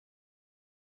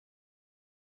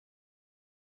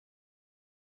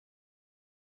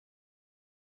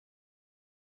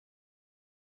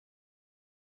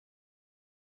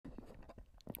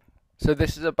So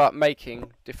this is about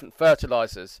making different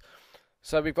fertilizers.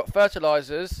 So we've got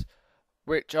fertilizers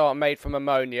which are made from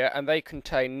ammonia and they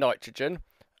contain nitrogen.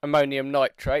 Ammonium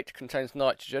nitrate contains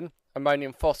nitrogen.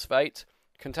 Ammonium phosphate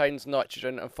contains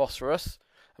nitrogen and phosphorus.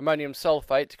 Ammonium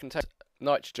sulfate contains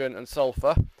nitrogen and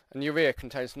sulfur. And urea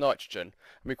contains nitrogen.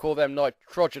 And we call them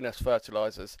nitrogenous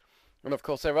fertilizers. And of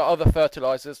course there are other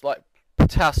fertilizers like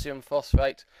potassium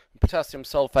phosphate and potassium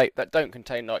sulfate that don't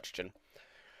contain nitrogen.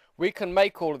 We can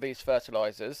make all of these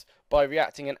fertilizers by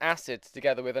reacting an acid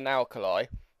together with an alkali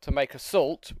to make a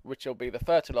salt, which will be the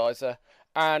fertilizer,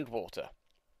 and water.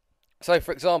 So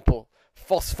for example,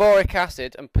 phosphoric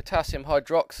acid and potassium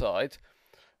hydroxide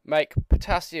make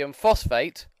potassium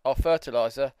phosphate, our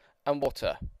fertilizer, and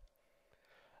water.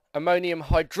 Ammonium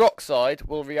hydroxide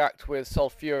will react with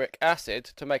sulfuric acid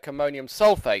to make ammonium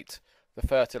sulfate, the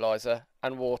fertilizer,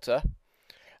 and water.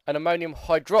 And ammonium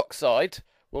hydroxide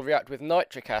will react with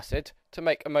nitric acid to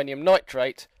make ammonium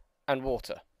nitrate and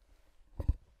water.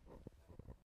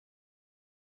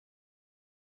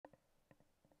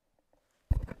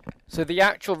 So the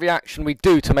actual reaction we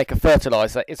do to make a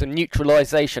fertilizer is a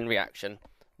neutralization reaction.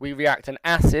 We react an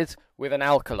acid with an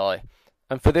alkali,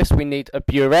 and for this we need a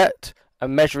burette, a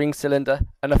measuring cylinder,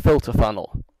 and a filter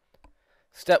funnel.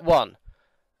 Step 1.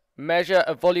 Measure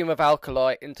a volume of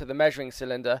alkali into the measuring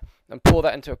cylinder and pour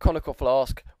that into a conical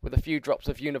flask with a few drops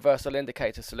of universal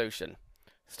indicator solution.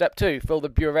 Step 2. Fill the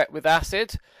burette with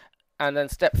acid, and then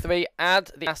step 3.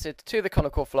 Add the acid to the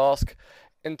conical flask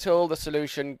until the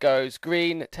solution goes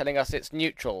green, telling us it's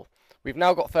neutral. We've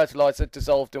now got fertilizer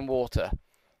dissolved in water.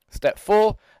 Step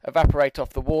 4. Evaporate off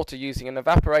the water using an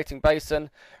evaporating basin,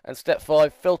 and step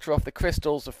 5. Filter off the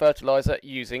crystals of fertilizer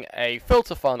using a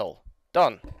filter funnel.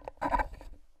 Done.